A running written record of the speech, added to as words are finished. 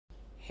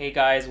Hey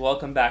guys,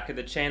 welcome back to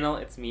the channel.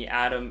 It's me,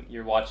 Adam.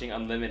 You're watching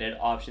Unlimited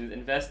Options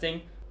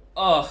Investing.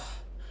 What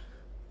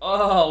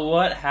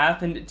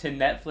happened to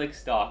Netflix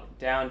stock?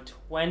 Down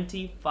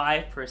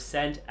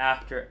 25%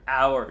 after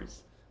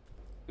hours.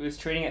 It was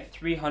trading at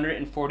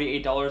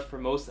 $348 for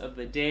most of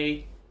the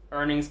day.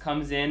 Earnings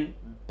comes in,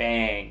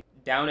 bang.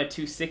 Down to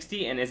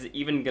 $260 and is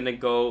even gonna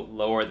go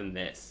lower than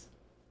this.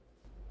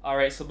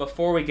 Alright, so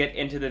before we get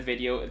into the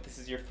video, if this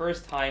is your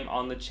first time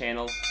on the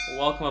channel,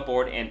 welcome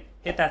aboard and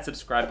hit that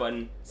subscribe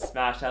button,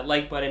 smash that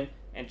like button,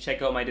 and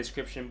check out my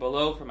description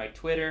below for my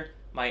Twitter,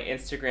 my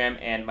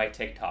Instagram, and my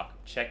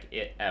TikTok. Check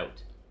it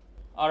out.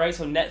 Alright,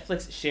 so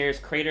Netflix shares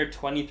cratered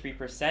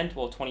 23%,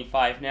 well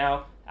 25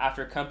 now,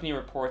 after company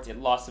reports it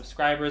lost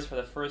subscribers for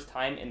the first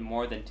time in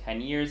more than 10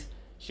 years.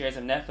 Shares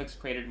of Netflix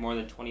cratered more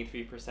than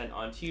 23%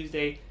 on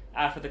Tuesday,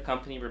 after the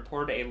company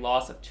reported a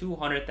loss of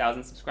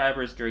 200,000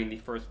 subscribers during the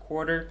first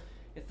quarter.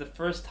 It's the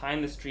first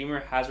time the streamer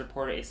has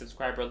reported a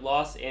subscriber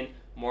loss in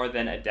more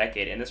than a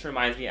decade. And this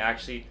reminds me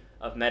actually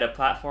of Meta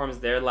Platforms,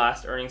 their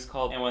last earnings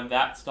call. And when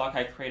that stock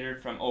had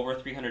cratered from over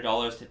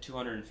 $300 to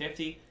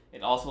 $250,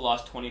 it also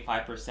lost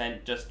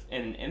 25% just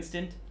in an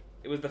instant.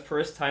 It was the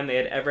first time they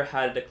had ever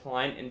had a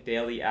decline in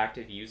daily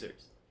active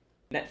users.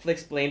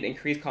 Netflix blamed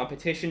increased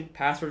competition,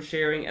 password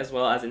sharing, as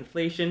well as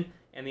inflation,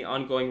 and the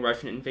ongoing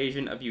Russian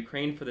invasion of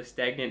Ukraine for the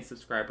stagnant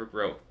subscriber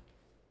growth.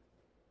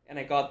 And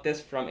I got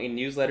this from a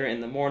newsletter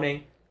in the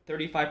morning.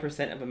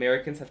 35% of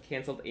Americans have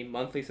canceled a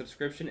monthly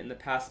subscription in the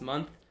past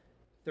month.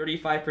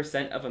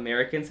 35% of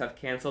Americans have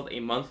canceled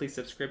a monthly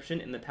subscription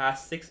in the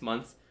past 6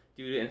 months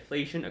due to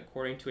inflation,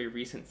 according to a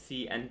recent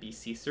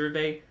CNBC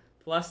survey.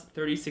 Plus,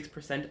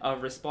 36%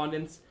 of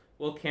respondents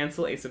will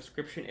cancel a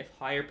subscription if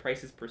higher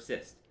prices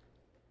persist.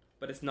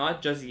 But it's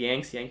not just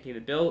Yanks yanking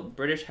the bill.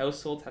 British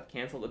households have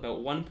canceled about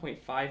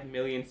 1.5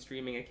 million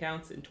streaming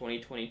accounts in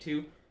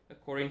 2022,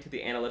 according to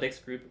the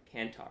analytics group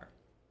Kantar.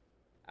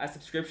 As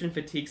subscription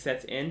fatigue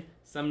sets in,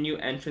 some new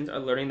entrants are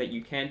learning that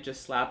you can't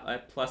just slap a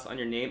plus on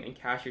your name and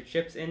cash your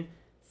chips in.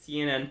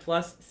 CNN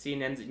Plus,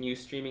 CNN's new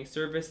streaming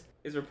service,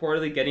 is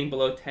reportedly getting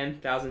below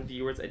 10,000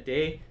 viewers a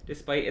day,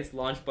 despite its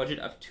launch budget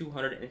of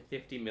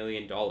 $250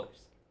 million.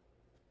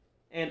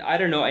 And I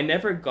don't know, I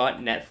never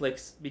got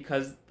Netflix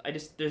because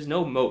there's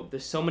no moat.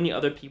 There's so many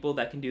other people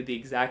that can do the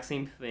exact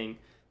same thing.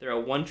 They're a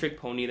one-trick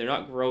pony. They're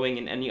not growing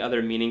in any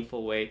other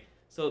meaningful way.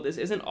 So this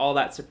isn't all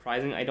that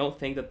surprising. I don't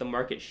think that the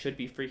market should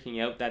be freaking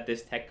out that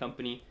this tech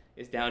company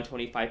is down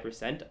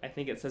 25%. I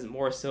think it says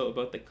more so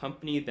about the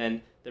company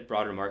than the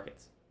broader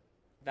markets.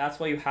 That's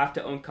why you have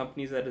to own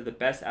companies that are the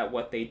best at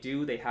what they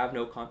do. They have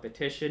no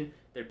competition,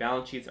 their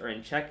balance sheets are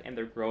in check, and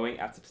they're growing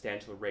at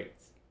substantial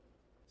rates.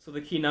 So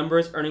the key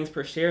numbers: earnings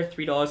per share,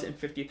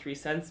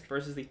 $3.53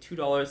 versus the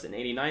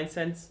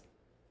 $2.89.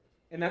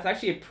 And that's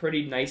actually a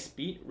pretty nice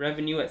beat.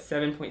 Revenue at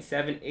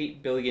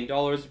 $7.78 billion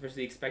versus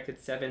the expected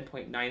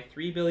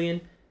 $7.93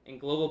 billion. And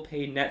global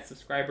paid net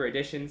subscriber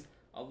additions,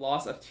 a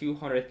loss of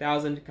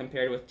 200,000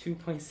 compared with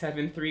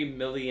 2.73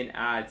 million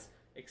ads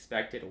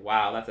expected.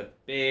 Wow, that's a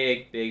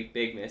big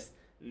miss.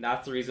 And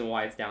that's the reason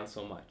why it's down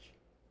so much.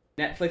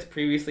 Netflix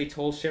previously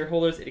told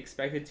shareholders it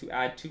expected to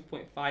add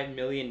 2.5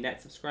 million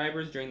net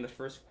subscribers during the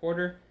first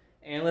quarter.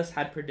 Analysts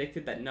had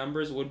predicted that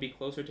numbers would be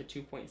closer to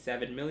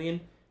 2.7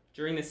 million.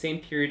 During the same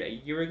period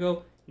a year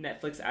ago,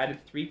 Netflix added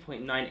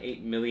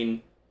 3.98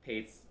 million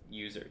paid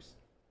users.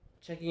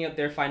 Checking out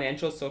their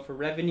financials, so for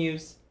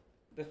revenues,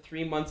 the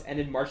 3 months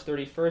ended March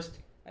 31st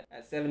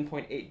at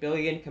 $7.8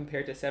 billion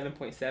compared to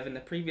 $7.7 the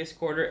previous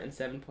quarter and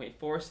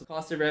 $7.4. So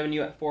cost of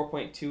revenue at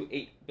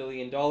 $4.28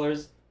 billion.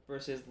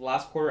 Versus the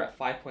last quarter at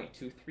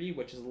 5.23,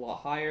 which is a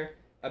lot higher.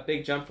 A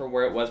big jump from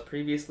where it was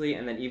previously,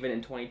 and then even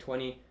in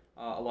 2020,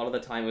 a lot of the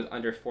time it was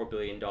under $4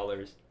 billion.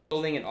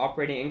 Building an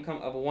operating income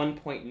of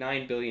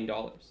 $1.9 billion.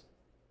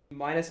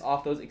 Minus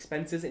off those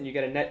expenses and you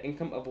get a net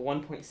income of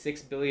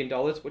 $1.6 billion,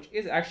 which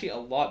is actually a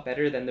lot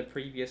better than the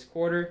previous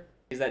quarter.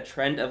 Is that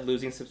trend of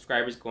losing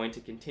subscribers going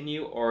to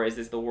continue, or is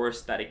this the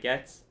worst that it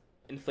gets?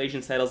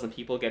 Inflation settles and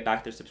people get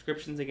back their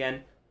subscriptions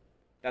again.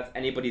 That's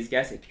anybody's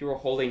guess. If you were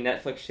holding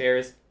Netflix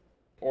shares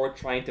or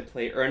trying to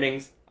play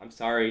earnings, I'm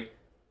sorry.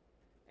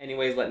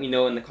 Anyways, let me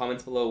know in the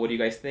comments below, what do you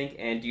guys think,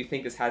 and do you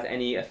think this has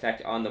any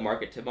effect on the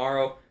market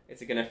tomorrow?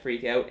 Is it going to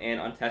freak out, and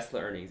on Tesla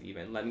earnings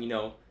even? Let me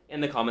know in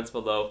the comments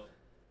below.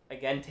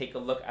 Again, take a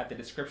look at the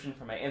description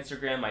for my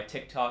Instagram, my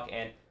TikTok,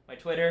 and my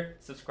Twitter.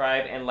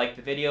 Subscribe and like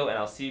the video, and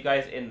I'll see you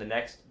guys in the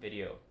next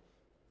video.